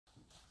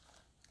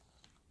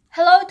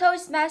Hello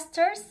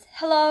Toastmasters,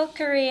 hello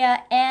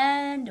Korea,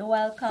 and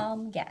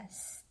welcome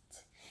guests.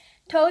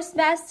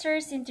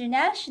 Toastmasters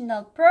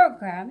International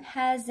program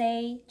has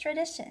a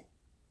tradition.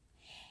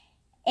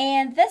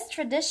 And this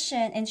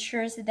tradition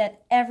ensures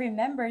that every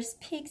member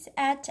speaks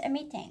at a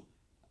meeting.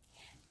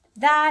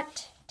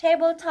 That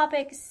table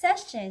topic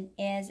session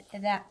is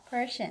that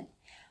person,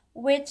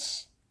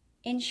 which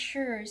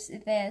ensures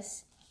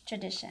this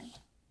tradition.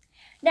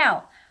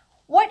 Now,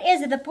 what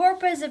is the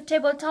purpose of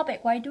table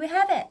topic? Why do we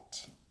have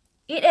it?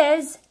 It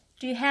is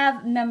to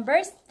have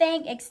members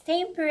think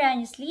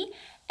extemporaneously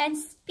and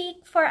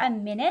speak for a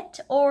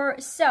minute or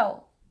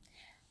so.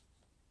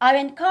 I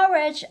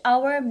encourage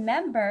our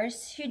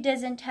members who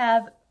doesn't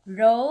have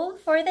role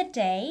for the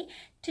day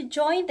to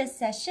join the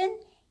session,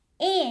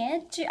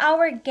 and to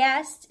our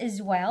guests as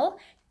well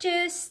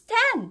to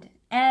stand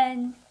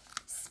and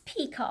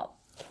speak up.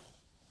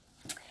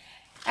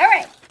 All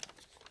right.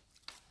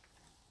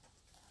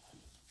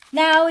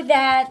 Now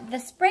that the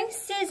spring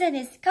season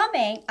is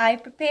coming, I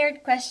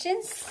prepared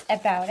questions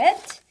about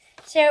it.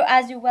 So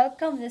as we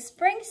welcome the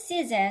spring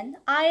season,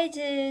 I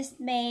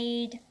just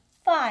made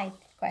 5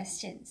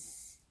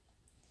 questions.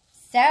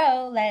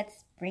 So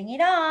let's bring it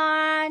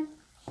on.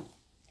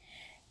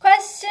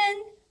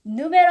 Question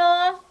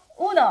numero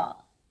 1.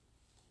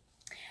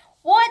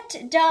 What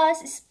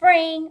does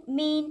spring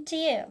mean to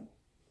you?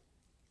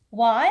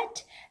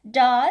 What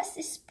does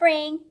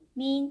spring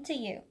mean to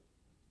you?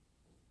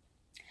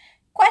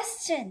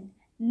 Question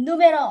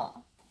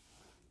número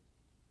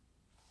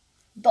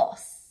 2.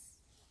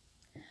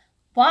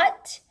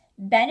 What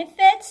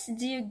benefits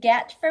do you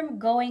get from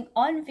going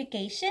on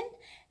vacation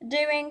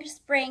during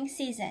spring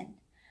season?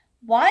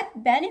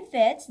 What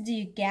benefits do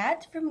you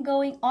get from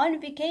going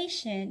on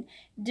vacation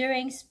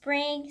during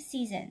spring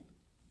season?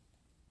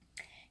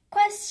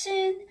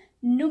 Question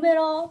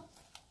número 3.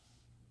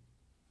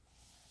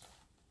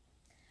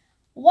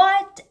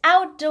 What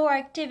outdoor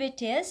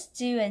activities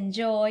do you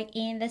enjoy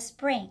in the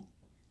spring?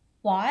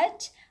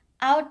 What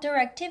outdoor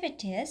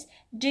activities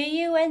do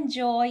you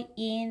enjoy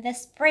in the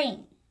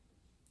spring?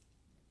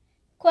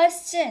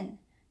 Question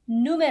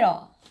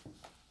número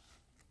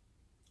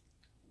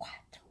 4.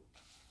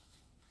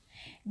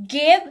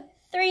 Give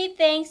 3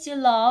 things you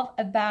love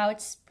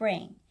about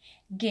spring.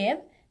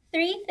 Give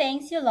 3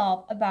 things you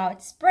love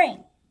about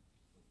spring.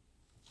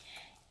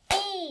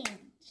 And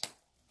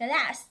the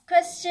last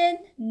question,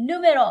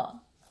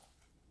 número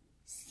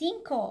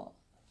 5.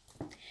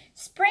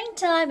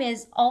 Springtime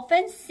is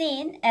often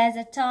seen as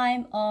a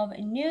time of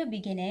new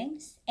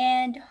beginnings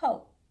and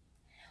hope.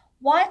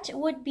 What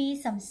would be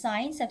some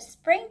signs of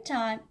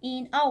springtime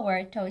in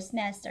our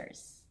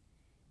Toastmasters?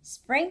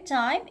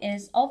 Springtime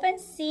is often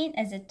seen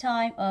as a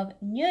time of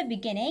new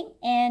beginning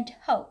and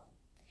hope.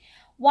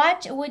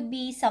 What would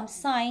be some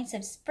signs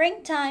of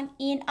springtime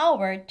in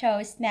our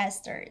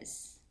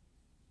Toastmasters?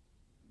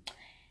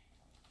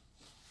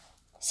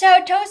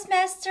 So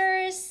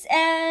Toastmasters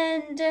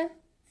and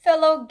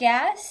fellow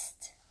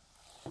guests,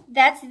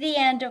 that's the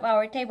end of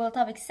our table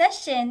topic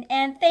session,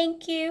 and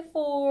thank you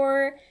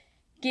for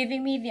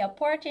giving me the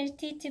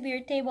opportunity to be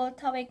your table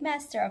topic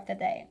master of the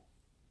day.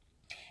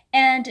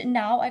 And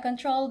now I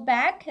control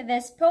back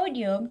this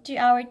podium to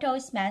our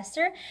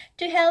Toastmaster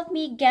to help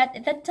me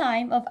get the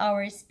time of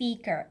our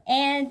speaker.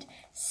 And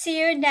see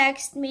you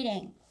next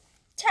meeting.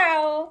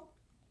 Ciao!